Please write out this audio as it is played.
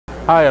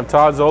Hi, I'm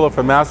Todd Zola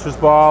from Masters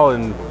Ball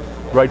and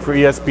write for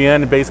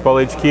ESPN and Baseball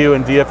HQ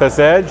and DFS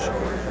Edge.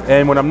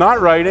 And when I'm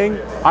not writing,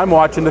 I'm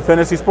watching the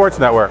Fantasy Sports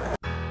Network.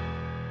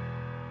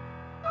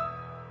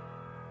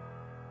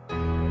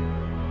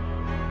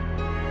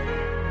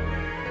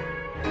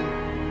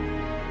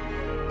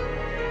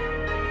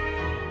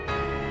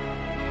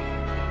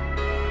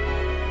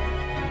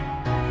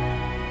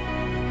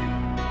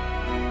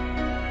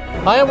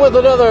 I am with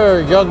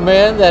another young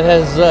man that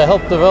has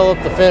helped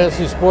develop the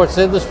fantasy sports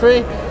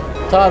industry.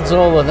 Todd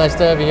Zola, nice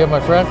to have you here, my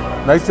friend.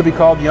 Nice to be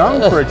called young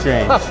for a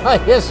change.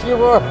 Yes, you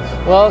are.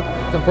 Well,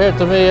 compared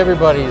to me,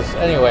 everybody's.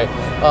 Anyway,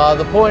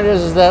 the point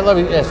is that, let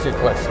me ask you a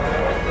question.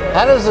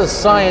 How does a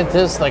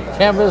scientist, like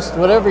chemist,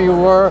 whatever you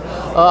were,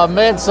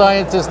 mad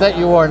scientist that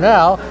you are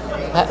now,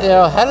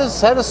 how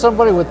does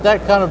somebody with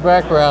that kind of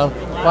background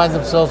find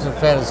themselves in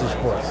fantasy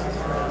sports?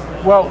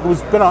 Well,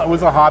 it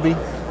was a hobby.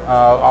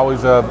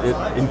 Always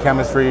in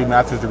chemistry,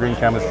 master's degree in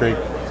chemistry.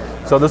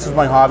 So this was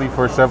my hobby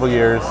for several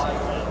years.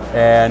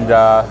 And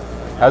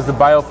as the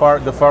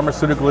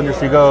pharmaceutical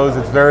industry goes,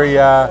 it's very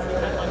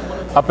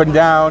up and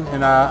down.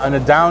 In a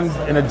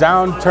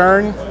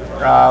downturn,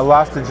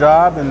 lost a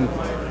job and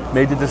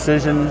made the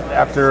decision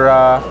after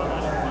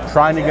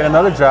trying to get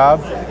another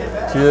job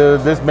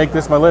to make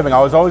this my living. I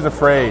was always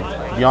afraid,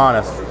 to be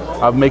honest,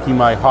 of making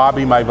my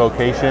hobby my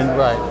vocation.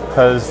 Right.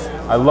 Because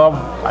I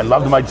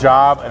loved my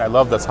job and I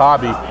loved this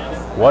hobby.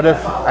 What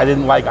if I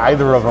didn't like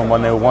either of them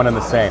when they were one and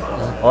the same?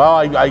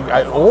 Well,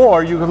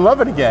 or you can love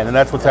it again, and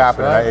that's what's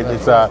happening. Right.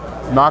 It's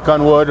knock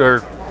on wood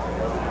or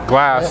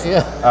glass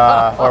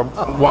or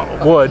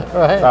wood.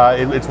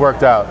 Right. It's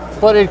worked out.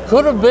 But it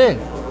could have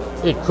been.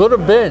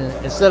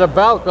 Instead of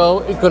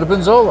Balco, it could have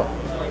been Zola.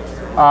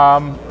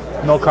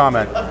 No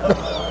comment.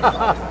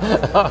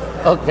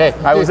 Okay.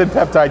 I was in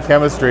peptide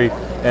chemistry,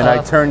 and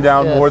I turned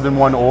down more than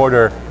one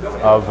order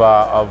of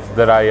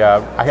that.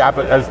 I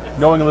happen, as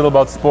knowing a little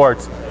about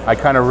sports, I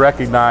kind of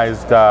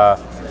recognized that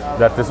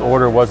this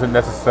order wasn't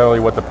necessarily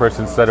what the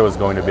person said it was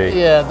going to be.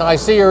 Yeah, I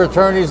see your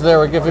attorneys there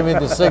are giving me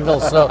the signal.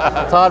 So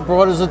Todd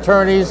brought his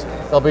attorneys.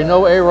 There'll be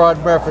no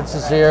A-Rod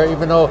references here,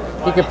 even though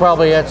he could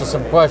probably answer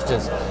some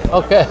questions.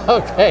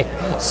 Okay.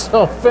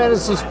 So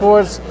fantasy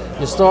sports,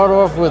 you start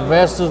off with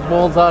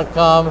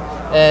mastersball.com,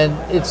 and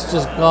it's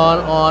just gone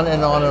on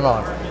and on and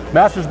on.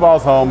 Masters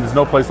Ball's home. There's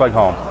no place like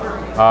home.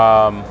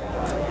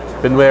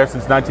 Been there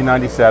since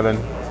 1997.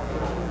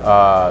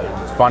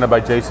 It's founded by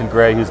Jason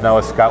Gray, who's now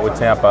a scout with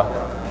Tampa.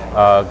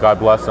 God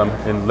bless him,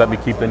 and let me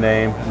keep the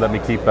name, let me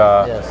keep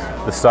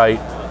the site.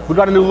 We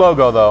got a new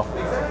logo though,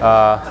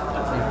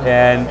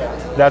 and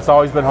that's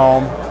always been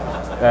home.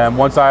 And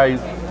once I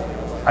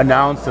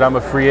announced that I'm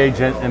a free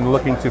agent and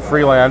looking to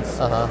freelance,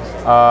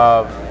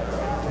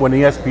 when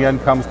ESPN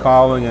comes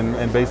calling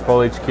and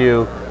Baseball HQ,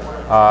 you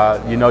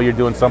know you're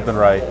doing something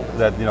right.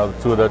 That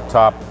two of the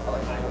top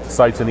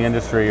sites in the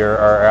industry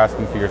are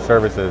asking for your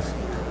services.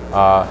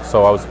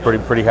 So I was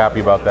pretty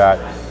happy about that.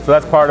 So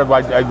that's part of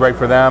I write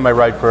for them. I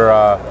write for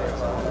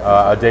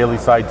a daily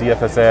site,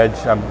 DFS Edge.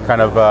 I'm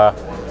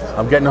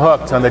getting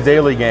hooked on the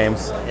daily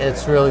games.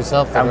 It's really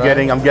something. I'm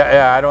getting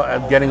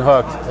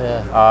hooked.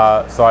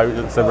 Yeah. So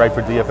I said write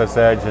for DFS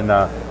Edge, and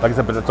like I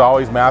said, but it's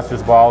always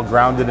Masters Ball,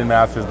 grounded in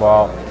Masters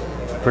Ball.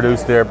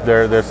 Produce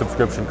their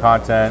subscription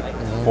content,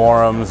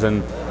 forums,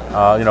 and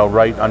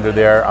right under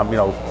there.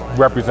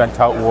 Represent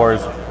Tout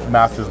Wars,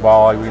 Masters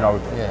Ball,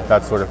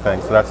 that sort of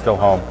thing. So that's still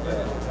home.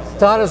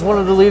 Todd is one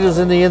of the leaders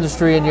in the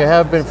industry, and you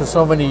have been for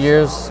so many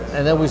years.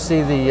 And then we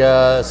see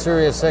the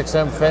Sirius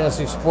XM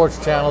Fantasy Sports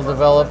Channel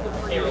develop.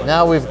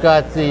 Now we've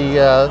got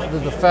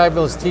the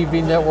fabulous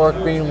TV network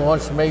being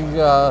launched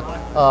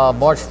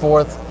March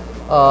 4th.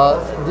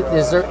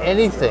 Is there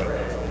anything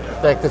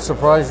that could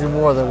surprise you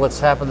more than what's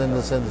happened in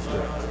this industry?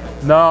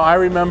 No, I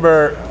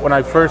remember when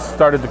I first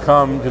started to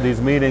come to these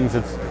meetings.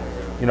 It's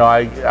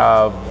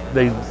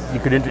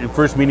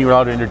first meeting you were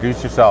allowed to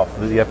introduce yourself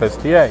to the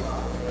FSTA.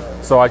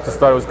 So I just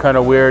thought it was kind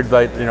of weird,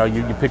 like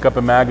you pick up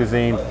a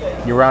magazine,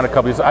 you're around a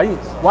couple of years.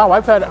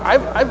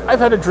 I've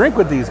had a drink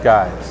with these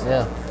guys.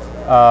 Yeah.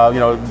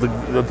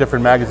 The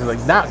different magazines. Like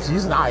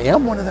I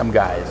am one of them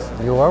guys.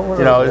 You are one of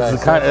them guys.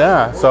 It's kind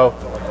of So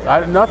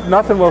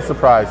nothing will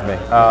surprise me.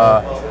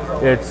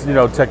 It's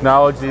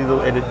technology,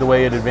 the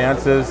way it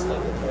advances.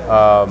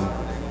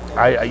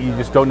 You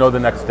just don't know the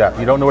next step.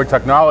 You don't know where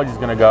technology is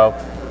going to go.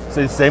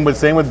 So same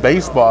with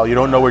baseball. You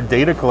don't know where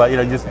data collect.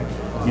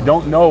 You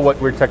don't know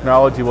where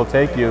technology will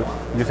take you.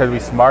 You just have to be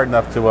smart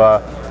enough to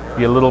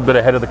be a little bit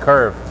ahead of the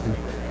curve.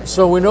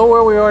 So we know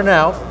where we are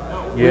now.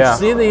 Yeah. We've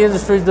seen the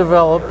industry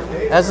develop.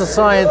 As a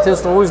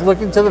scientist, always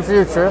looking to the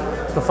future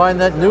to find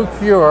that new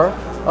cure.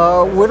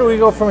 Where do we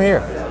go from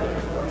here?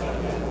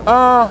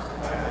 No.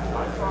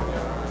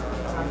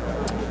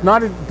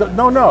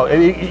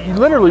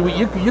 Literally,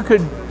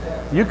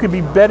 you could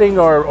be betting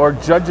or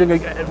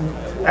judging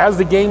as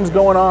the game's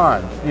going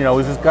on.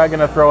 Is this guy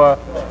going to throw a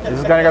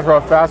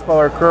fastball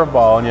or a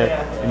curveball, and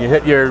you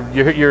hit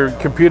your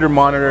computer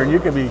monitor, and you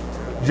could be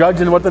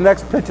judging what the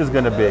next pitch is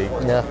going to be.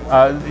 Yeah.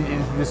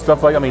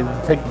 Stuff like, I mean,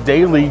 take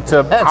daily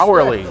to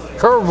hourly. Right.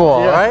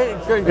 Curveball, right?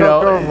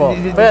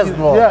 Curveball.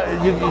 Fastball.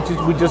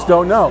 Yeah, we just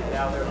don't know.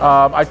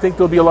 I think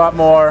there'll be a lot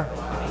more.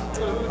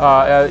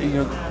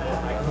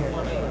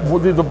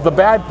 The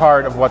bad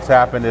part of what's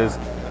happened is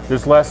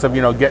there's less of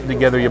getting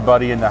together your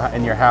buddy in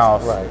your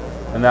house, right,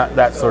 and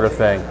that sort of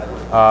thing.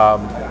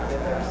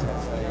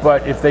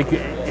 But if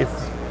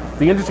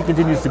the industry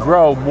continues to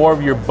grow, more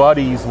of your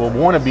buddies will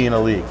want to be in a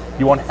league.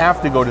 You won't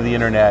have to go to the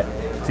internet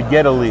to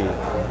get a league.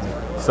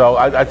 So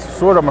I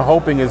sort of am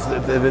hoping is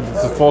that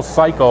it's a full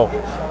circle,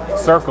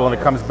 and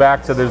it comes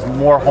back to there's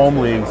more home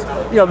leagues.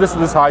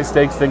 This high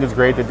stakes thing is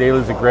great. The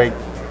dailies are great,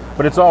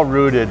 but it's all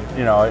rooted,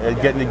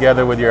 getting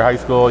together with your high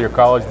school, your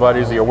college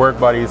buddies, or your work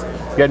buddies,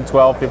 getting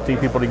 12, 15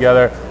 people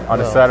together on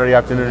a Saturday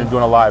afternoon and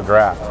doing a live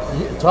draft.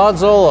 Todd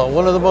Zola,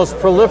 one of the most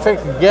prolific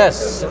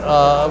guests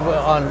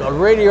on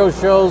radio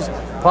shows,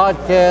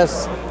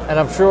 podcasts, and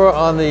I'm sure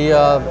on the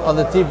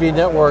TV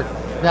network.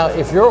 Now,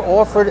 if you're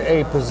offered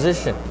a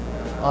position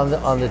on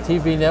the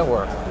TV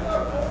network,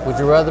 would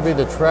you rather be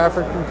the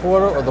traffic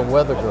reporter or the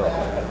weather girl?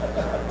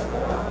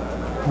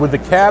 With the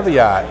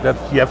caveat that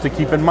you have to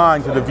keep in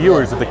mind to the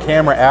viewers that the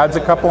camera adds a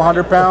couple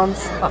 100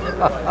 pounds.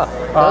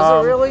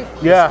 Does it really?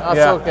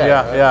 Yeah, okay,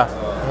 yeah.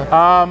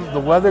 The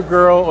weather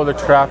girl or the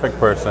traffic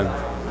person?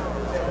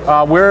 Do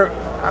I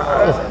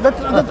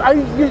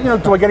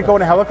get to go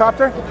in a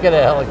helicopter? Get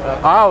a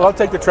helicopter. I'll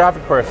take the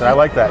traffic person. I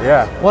like that.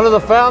 Yeah. One of the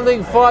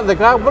founding one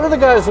of the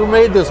guys who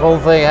made this whole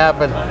thing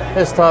happen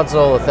is Todd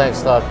Zola.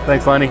 Thanks, Todd.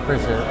 Thanks, Lenny.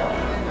 Appreciate it.